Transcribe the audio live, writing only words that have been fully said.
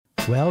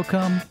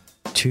Welcome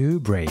to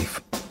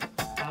Brave.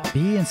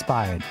 Be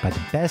inspired by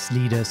the best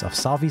leaders of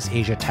Southeast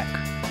Asia tech.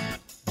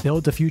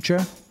 Build the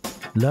future,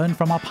 learn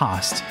from our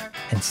past,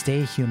 and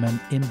stay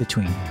human in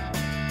between.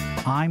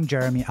 I'm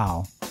Jeremy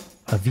Au,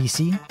 a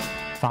VC,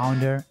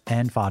 founder,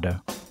 and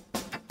father.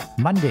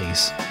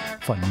 Mondays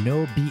for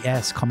no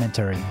BS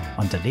commentary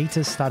on the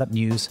latest startup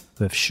news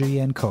with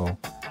Shri & Co.,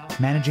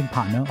 managing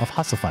partner of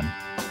Hustle Fund.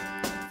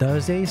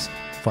 Thursdays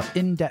for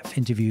in-depth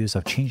interviews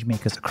of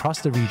changemakers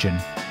across the region,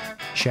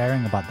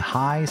 sharing about the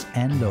highs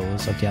and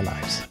lows of their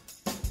lives.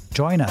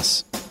 Join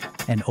us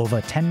and over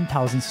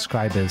 10,000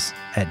 subscribers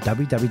at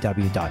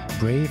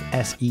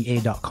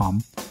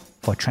www.bravesea.com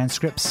for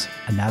transcripts,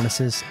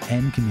 analysis,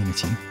 and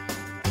community.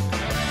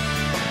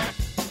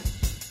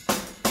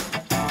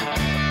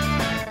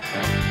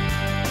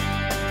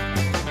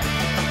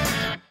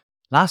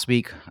 Last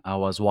week, I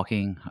was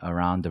walking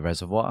around the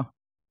reservoir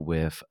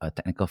with a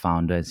technical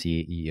founder and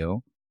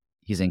CEO.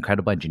 He's an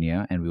incredible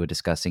engineer, and we were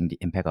discussing the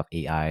impact of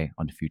AI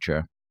on the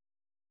future.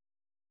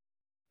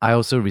 I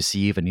also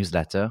received a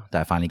newsletter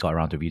that I finally got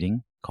around to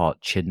reading called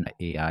Chin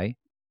AI,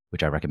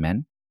 which I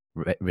recommend,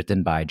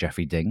 written by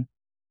Jeffrey Ding.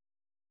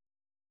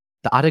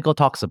 The article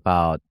talks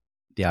about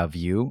their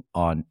view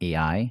on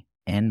AI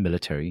and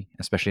military,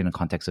 especially in the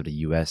context of the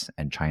US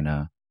and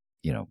China,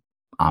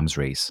 arms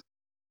race.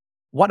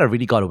 What I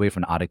really got away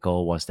from the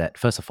article was that,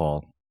 first of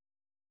all,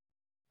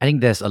 I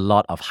think there's a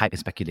lot of hype and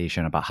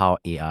speculation about how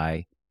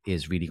AI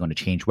is really going to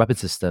change weapon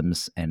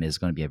systems and is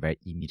going to be a very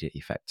immediate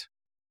effect.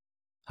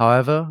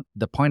 However,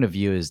 the point of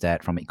view is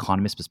that from an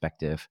economist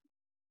perspective,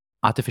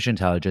 artificial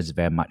intelligence is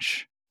very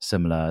much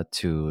similar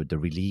to the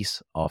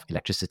release of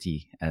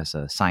electricity as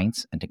a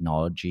science and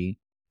technology,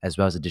 as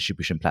well as a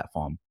distribution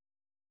platform.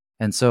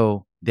 And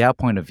so their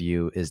point of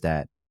view is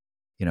that,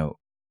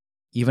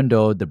 even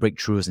though the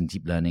breakthroughs in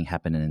deep learning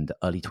happened in the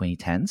early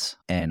 2010s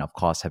and of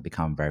course have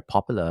become very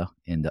popular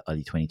in the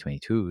early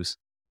 2022s,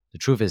 the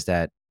truth is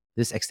that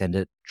this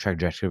extended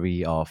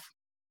trajectory of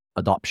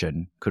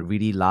adoption could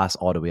really last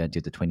all the way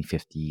until the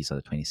 2050s or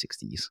the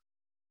 2060s.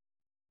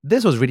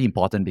 This was really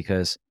important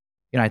because,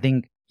 I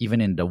think even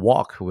in the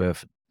walk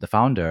with the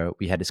founder,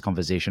 we had this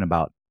conversation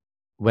about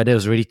whether it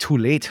was really too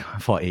late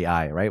for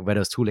AI, right? Whether it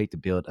was too late to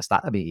build a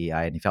startup in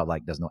AI, and he felt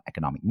like there's no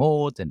economic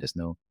moat and there's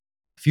no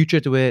future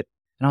to it.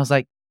 And I was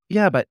like,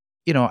 yeah, but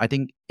I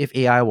think if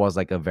AI was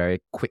like a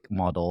very quick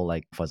model,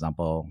 like for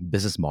example,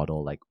 business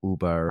model, like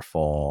Uber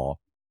for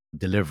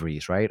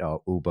deliveries, right?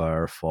 Or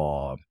Uber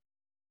for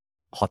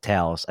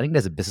hotels. I think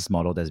there's a business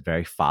model that's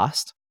very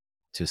fast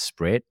to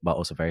spread, but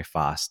also very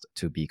fast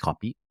to be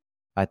copied.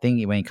 I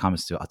think when it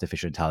comes to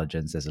artificial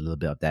intelligence, there's a little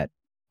bit of that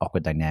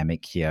awkward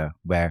dynamic here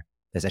where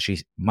there's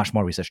actually much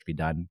more research to be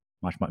done,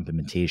 much more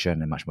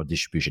implementation, and much more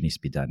distribution needs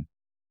to be done.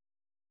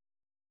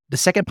 The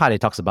second part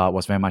it talks about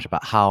was very much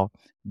about how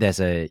there's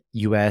a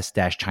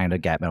US-China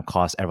gap. And of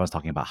course, everyone's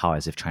talking about how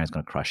as if China's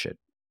going to crush it.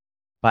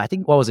 But I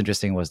think what was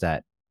interesting was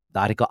that the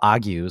article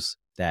argues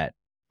that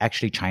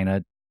actually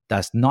China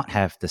does not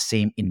have the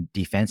same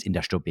defense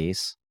industrial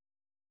base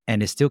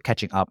and is still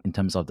catching up in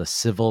terms of the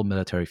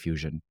civil-military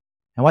fusion.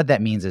 And what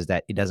that means is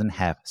that it doesn't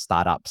have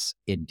startups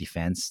in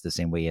defense the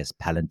same way as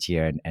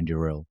Palantir and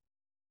Anduril.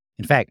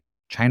 In fact,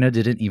 China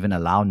didn't even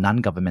allow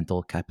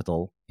non-governmental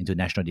capital into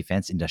national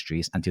defense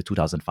industries until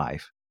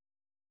 2005.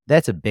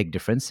 That's a big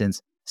difference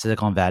since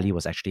Silicon Valley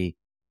was actually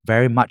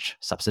very much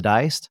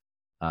subsidized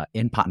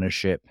in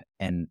partnership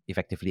and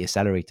effectively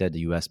accelerated the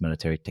US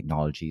military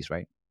technologies,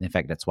 right? In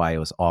fact, that's why it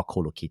was all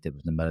co-located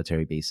with the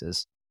military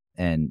bases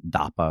and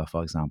DARPA,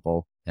 for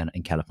example, and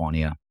in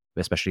California,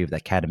 especially with the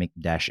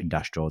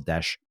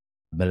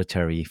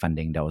academic-industrial-military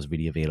funding that was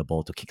really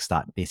available to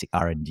kickstart basic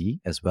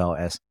R&D, as well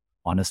as,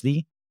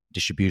 honestly,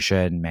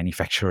 distribution,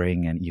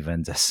 manufacturing, and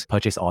even just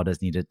purchase orders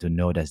needed to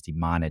know there's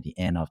demand at the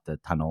end of the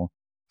tunnel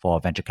for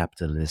venture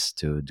capitalists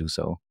to do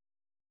so.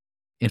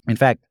 In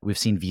fact, we've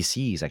seen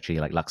VCs actually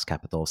like Lux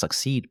Capital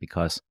succeed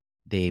because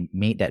they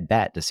made that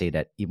bet to say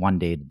that one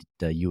day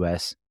the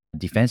US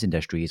defense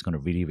industry is going to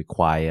really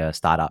require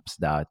startups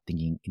that are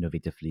thinking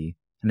innovatively.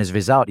 And as a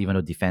result, even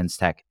though defense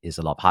tech is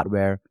a lot of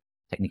hardware,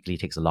 technically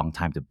takes a long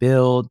time to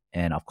build,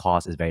 and of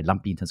course is very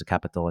lumpy in terms of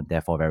capital and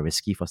therefore very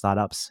risky for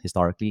startups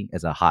historically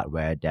as a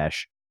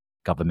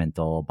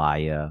hardware-governmental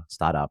buyer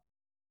startup.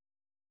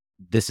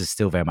 This is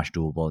still very much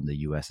doable in the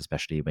US,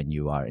 especially when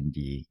you are in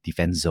the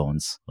defense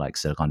zones like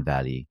Silicon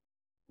Valley.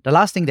 The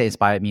last thing that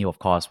inspired me, of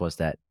course, was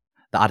that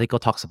the article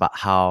talks about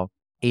how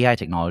AI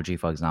technology,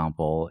 for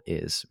example,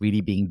 is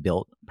really being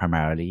built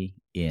primarily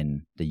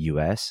in the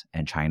US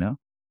and China.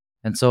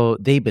 And so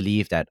they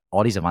believe that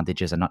all these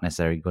advantages are not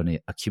necessarily going to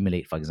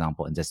accumulate, for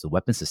example, in just the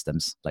weapon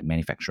systems like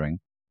manufacturing,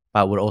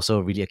 but would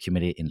also really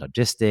accumulate in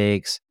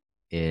logistics,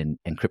 in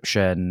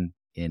encryption,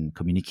 in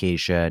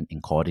communication,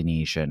 in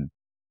coordination.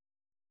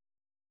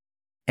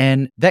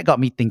 And that got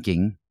me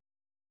thinking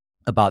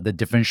about the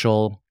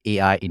differential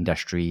AI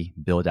industry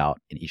build out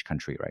in each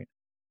country, right?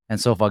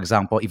 And so, for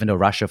example, even though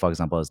Russia, for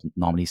example, is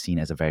normally seen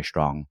as a very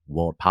strong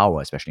world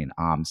power, especially in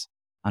arms,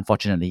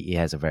 unfortunately, it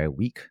has a very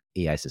weak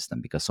AI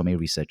system because so many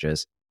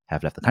researchers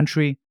have left the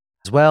country.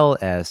 as well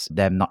as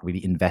them not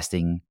really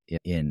investing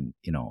in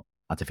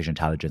artificial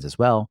intelligence as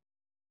well,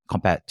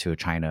 compared to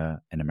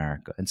China and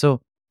America. And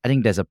so I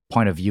think there's a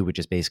point of view which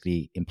is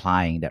basically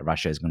implying that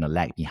Russia is going to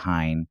lag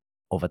behind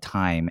over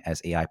time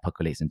as AI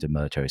percolates into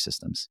military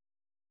systems.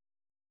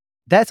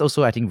 That's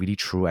also, I think, really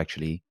true,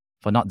 actually,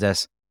 for not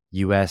just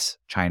US,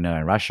 China,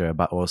 and Russia,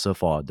 but also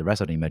for the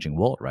rest of the emerging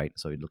world, right?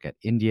 So you look at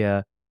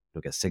India,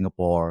 look at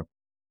Singapore,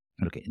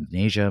 look at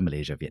Indonesia,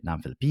 Malaysia,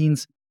 Vietnam,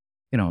 Philippines,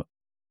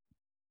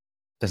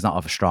 there's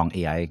not a strong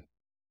AI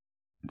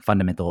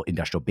fundamental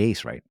industrial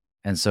base, right?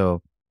 And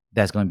so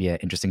there's going to be an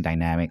interesting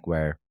dynamic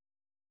where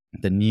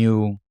the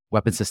new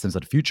weapon systems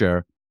of the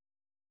future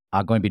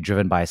are going to be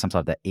driven by some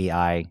sort of the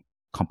AI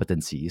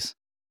competencies.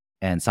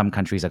 And some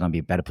countries are going to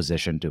be better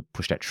positioned to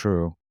push that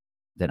through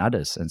than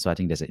others. And so I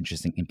think there's an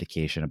interesting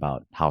implication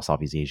about how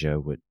Southeast Asia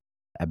would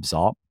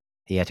absorb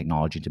AI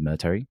technology into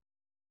military.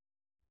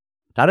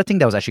 The other thing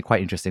that was actually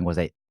quite interesting was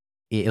that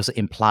it also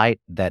implied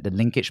that the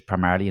linkage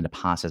primarily in the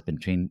past has been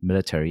between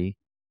military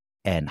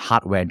and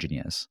hardware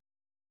engineers.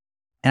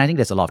 And I think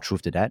there's a lot of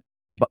truth to that.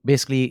 But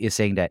basically, it's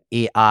saying that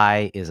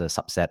AI is a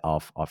subset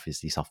of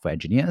obviously software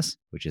engineers,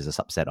 which is a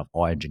subset of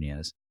all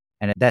engineers.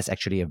 And that's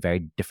actually a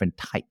very different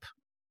type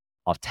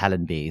of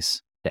talent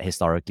base that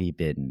historically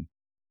been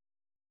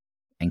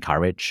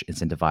encouraged,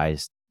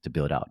 incentivized to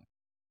build out.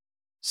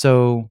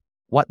 So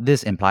what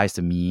this implies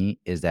to me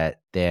is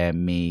that there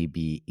may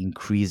be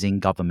increasing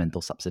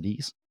governmental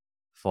subsidies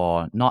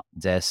for not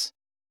just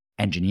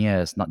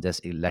engineers, not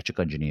just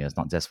electrical engineers,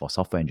 not just for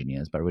software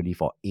engineers, but really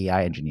for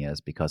AI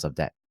engineers, because of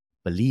that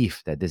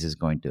belief that this is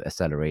going to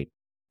accelerate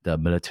the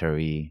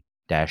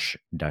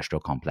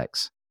military-industrial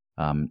complex.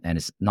 And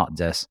it's not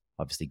just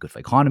obviously good for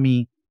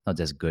economy, not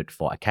just good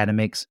for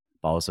academics,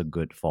 but also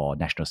good for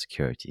national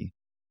security.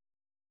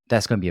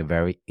 That's going to be a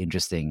very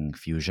interesting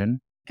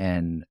fusion.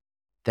 And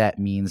that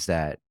means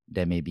that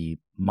there may be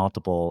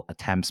multiple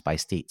attempts by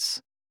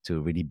states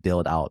to really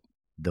build out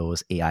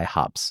those AI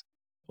hubs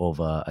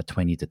over a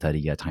 20 to 30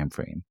 year time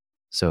frame.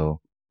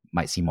 So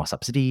might see more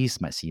subsidies,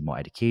 might see more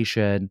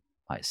education,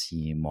 might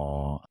see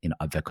more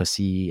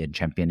advocacy and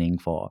championing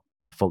for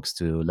folks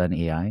to learn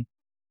AI.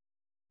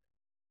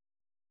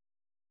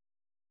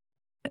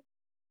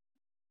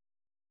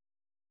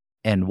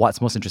 And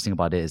what's most interesting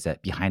about it is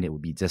that behind it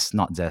would be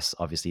not just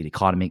obviously the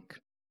economic,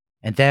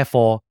 and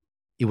therefore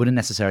it wouldn't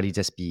necessarily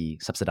just be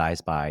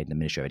subsidized by the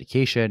Ministry of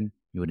Education.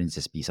 It wouldn't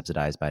just be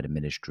subsidized by the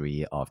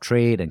Ministry of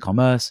Trade and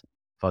Commerce,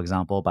 for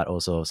example, but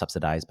also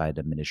subsidized by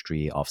the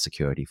Ministry of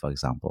Security, for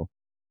example.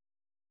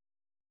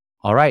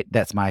 All right,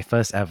 that's my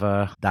first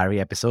ever diary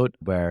episode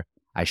where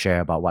I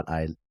share about what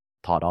I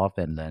thought of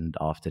and learned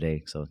of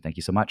today. So thank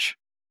you so much.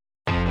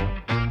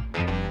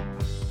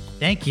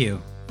 Thank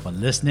you for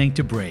listening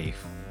to Brave.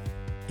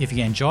 If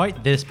you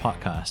enjoyed this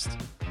podcast,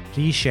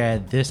 please share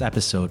this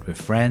episode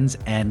with friends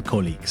and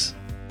colleagues.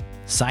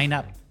 Sign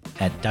up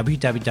at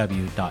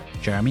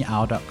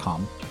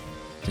www.jeremyau.com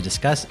to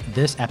discuss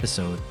this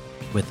episode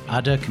with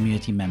other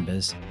community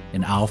members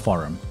in our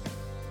forum.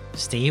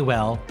 Stay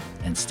well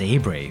and stay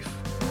brave.